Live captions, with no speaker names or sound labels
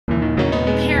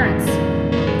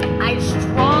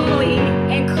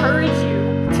encourage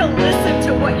you to listen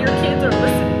to what your kids are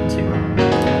listening to.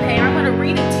 Okay, I'm gonna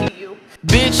read it to you.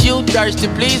 Bitch, you thirsty,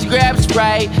 please grab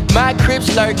Sprite. My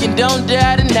crib's lurking, don't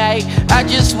die tonight. I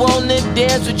just wanna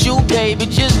dance with you, baby.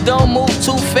 Just don't move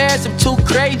too fast, I'm too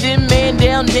crazy. Man,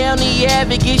 down the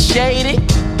Ave, get shaded.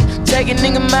 Take a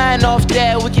nigga mind off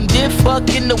that. We can dip, fuck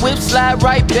in the whip, slide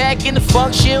right back in the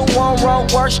function. One wrong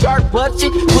word, start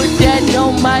busting. Put that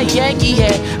on my Yankee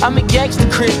hat. I'm a gangster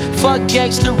crib, fuck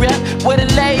gangster rap. Where the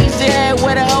ladies at,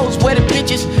 where the hoes, where the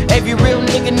bitches. Every real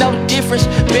nigga know the difference.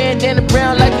 Bandana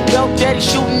brown like a dope daddy,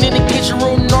 shooting in the kitchen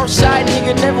room. Northside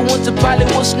nigga never went to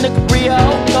Hollywood, snicker Rio.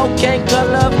 Cocaine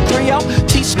color of a Creole.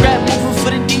 T-scrap moving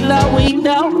for the D-Lo, and you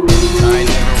know I ain't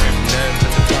never ran from nothing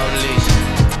but the police.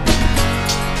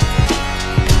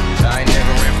 I ain't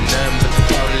never ran from nothing but the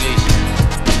police.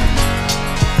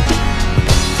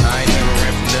 I ain't never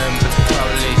ran from nothing but the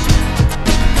police.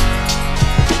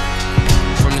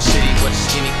 From the city where the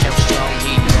skinny kept strong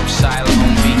heat. Northside,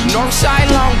 Long Beach. Northside,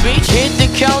 Long Beach. Hit the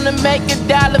counter, make a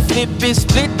dollar, flip it.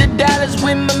 Split the dollars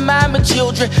with my mama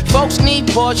children. Folks need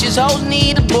Porsches, hoes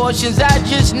need abortions. I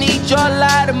just need your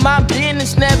light of my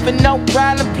business. Never no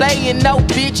problem playing, no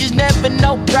bitches. Never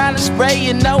no problem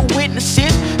spraying, no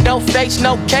witnesses. No fakes,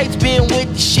 no case, been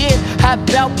with the shit. Hop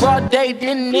out broad day,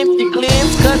 then empty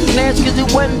clips. Cut plans cause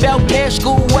it wasn't about cash.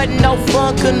 School wasn't no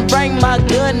fun, couldn't bring my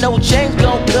gun. No change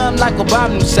gon' come like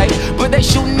Obama say. But they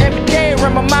shooting every day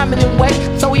around my mama and way.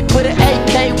 So we put an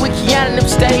AK with Keanu and them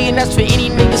stay. And that's for any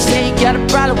nigga say he got a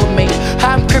problem with me.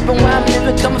 How I'm crippin' where I'm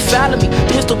living, come and follow me.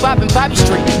 Pistol poppin' Poppy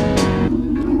Street. I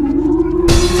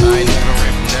ain't never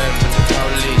ran from nothing but the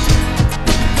police.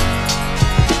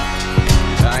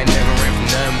 I ain't never ran from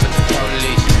nothing but the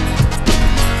police.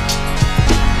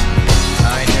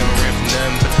 I ain't never ran from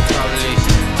nothing but the police.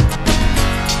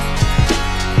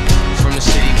 From the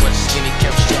city where the skinny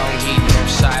kept strong heat.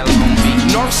 Northside, Long Beach.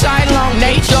 Northside, Long Beach.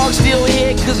 Nate Dogg still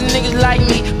here cause the niggas like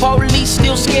me. Police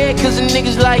still scared cause the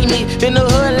niggas like me. In the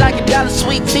hood like a dollar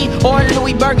sweet tea or a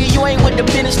Louis Burger. You ain't with the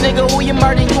business, nigga. Who you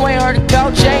murder? You ain't heard of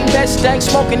Cold Chain. Best thing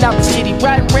smoking out the city.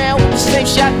 Riding around with the same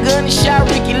shotgun and shot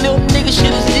Ricky. Little nigga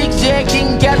shit is zigzag.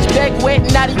 Didn't got his back wet.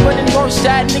 Now he running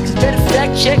Northside. Niggas better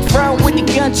fact check. Front with the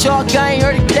gun talk. I ain't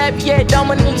heard of clap yet. On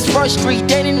my knees first street.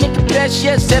 They the nigga best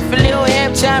yet. Except for little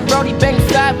ham time. Brody banged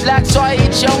 5 blocks. So I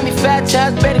hit you on me 5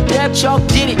 times. Better grab chalk.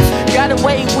 Did it. Got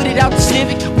away with it out the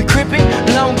Civic. We crippin'.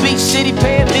 Long Beach City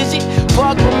pay a visit.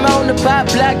 Park Ramona, pop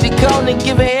black the cone and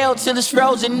give a hell till it's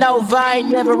frozen. Nova, I ain't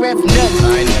never ran from nothing.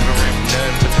 I ain't never ran from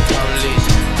nothing but the police.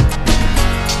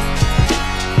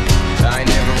 I ain't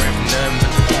never ran from nothing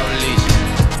but the police.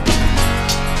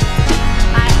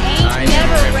 I ain't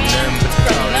never ran from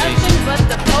nothing but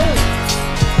the police.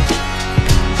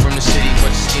 From the city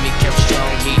where the skinny kept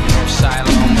strong heat. Northside,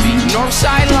 Long Beach.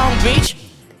 Northside, Long Beach.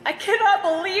 I cannot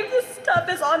believe this stuff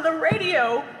is on the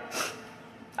radio.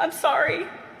 I'm sorry.